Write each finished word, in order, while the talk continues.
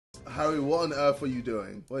Harry, what on earth are you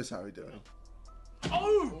doing? What is Harry doing?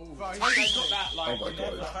 Oh! Harry's got that, like, Oh my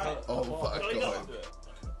god. Oh my Going god. up to it.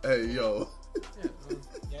 Hey, yo.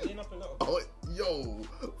 Yeah, lean up a little. Oh, yo.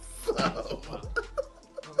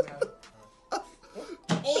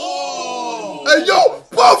 Oh! Hey, yo.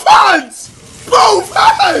 Both hands! Both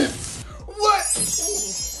hands! What?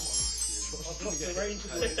 The range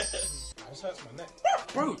of it. This hurts my neck.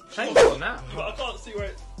 Bro, change it on that. But I can't see where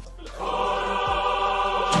it.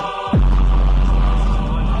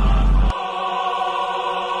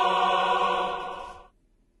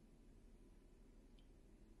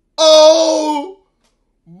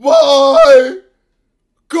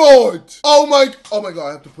 Oh my god! Oh my god!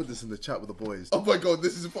 I have to put this in the chat with the boys. Oh my god!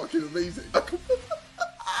 This is fucking amazing.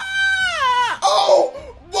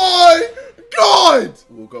 Oh my god!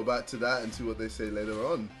 We'll go back to that and see what they say later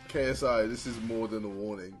on. KSI, this is more than a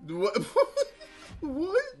warning. What?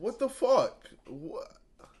 What? What the fuck? What?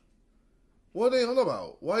 What are they on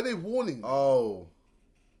about? Why are they warning? Oh,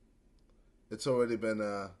 it's already been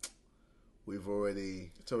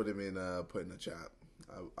it's already been put in the chat.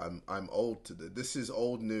 I'm old to this. This is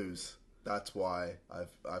old news. That's why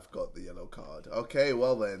I've got the yellow card. Okay,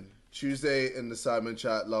 well then. Tuesday in the Simon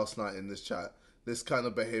chat, last night in this chat. This kind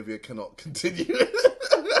of behavior cannot continue.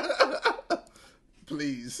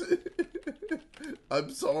 Please. I'm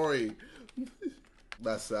sorry.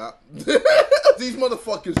 That's that. These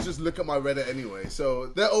motherfuckers just look at my Reddit anyway, so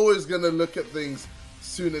they're always gonna look at things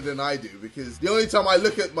sooner than I do, because the only time I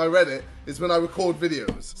look at my Reddit is when I record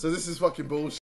videos. So this is fucking bullshit.